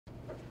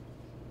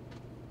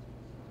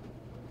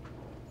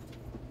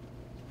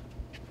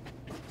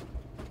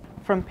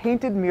From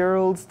painted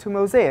murals to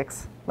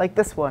mosaics, like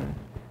this one,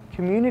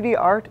 community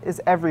art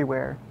is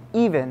everywhere,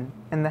 even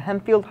in the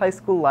Hempfield High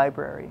School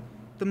library.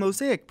 The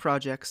Mosaic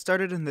project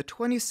started in the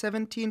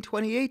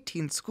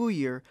 2017-2018 school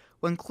year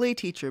when clay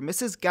teacher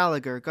Mrs.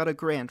 Gallagher got a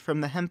grant from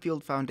the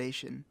Hempfield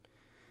Foundation.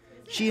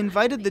 She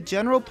invited the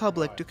general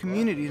public to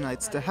community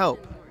nights to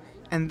help,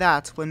 and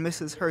that's when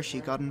Mrs.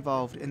 Hershey got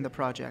involved in the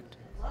project.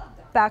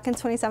 Back in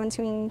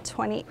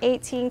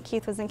 2017-2018,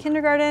 Keith was in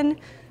kindergarten,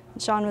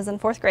 Sean was in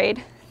 4th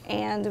grade,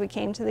 and we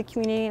came to the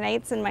community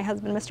nights, and my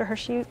husband, Mr.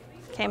 Hershey,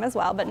 came as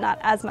well, but not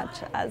as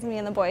much as me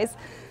and the boys.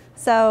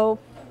 So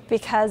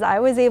because I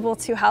was able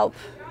to help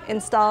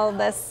install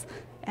this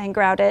and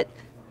grout it,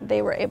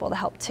 they were able to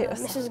help too.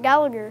 Mrs.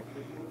 Gallagher,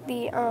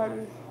 the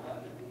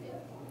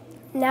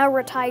now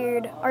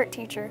retired art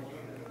teacher,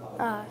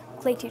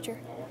 clay teacher,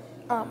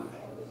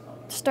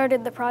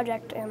 started the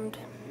project, and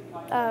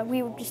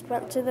we just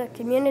went to the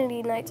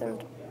community nights,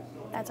 and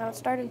that's how it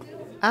started.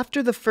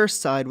 After the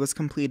first side was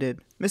completed,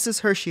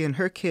 Mrs. Hershey and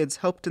her kids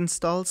helped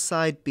install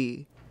side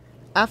B.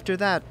 After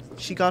that,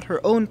 she got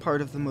her own part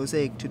of the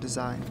mosaic to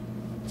design.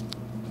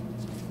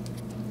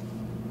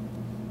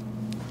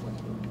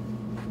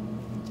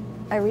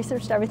 I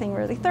researched everything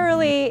really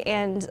thoroughly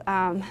and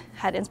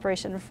had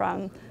inspiration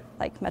from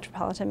like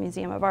Metropolitan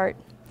Museum of Art.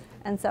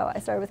 And so I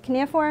started with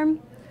cuneiform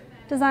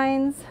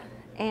designs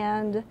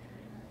and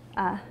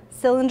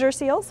cylinder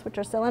seals, which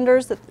are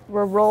cylinders that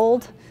were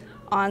rolled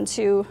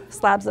onto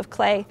slabs of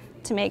clay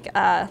to make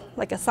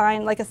like a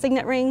sign, like a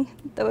signet ring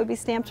that would be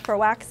stamped for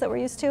wax that we're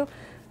used to.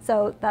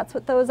 So that's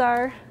what those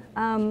are.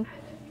 And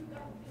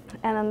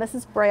then this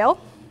is Braille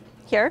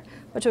here,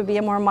 which would be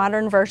a more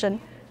modern version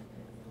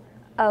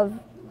of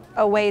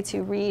a way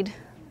to read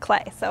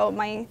clay. So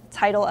my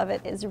title of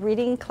it is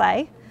Reading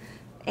Clay,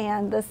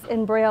 and this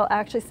in Braille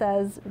actually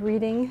says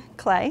Reading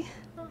Clay.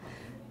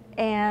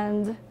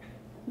 And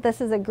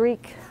this is a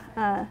Greek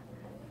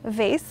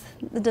vase,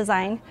 the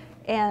design,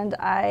 and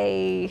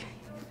I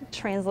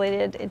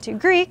translated into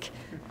Greek,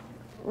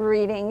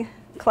 Reading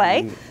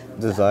Clay.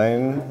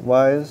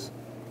 Design-wise,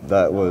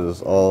 that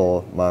was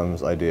all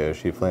Mom's idea.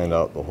 She planned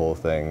out the whole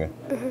thing.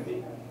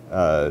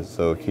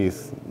 So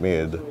Keith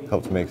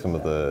helped make some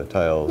of the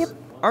tiles. Yep.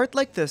 Art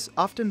like this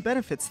often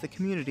benefits the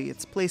community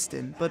it's placed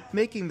in, but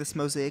making this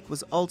mosaic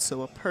was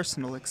also a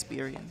personal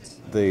experience.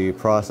 The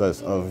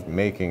process of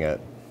making it,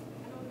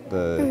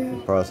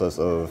 the process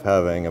of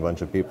having a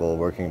bunch of people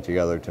working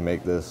together to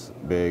make this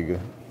big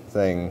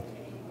thing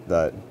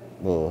that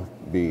will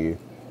be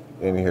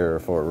in here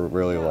for a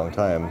really long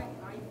time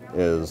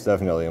is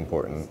definitely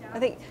important. I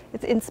think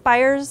it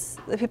inspires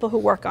the people who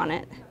work on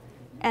it,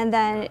 and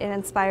then it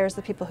inspires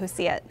the people who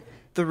see it.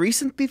 The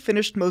recently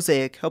finished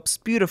mosaic helps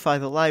beautify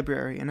the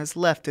library and has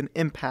left an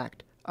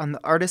impact on the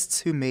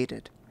artists who made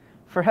it.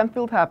 For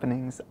Hempfield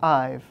Happenings,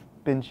 I've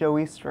been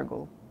Joey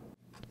Striggle.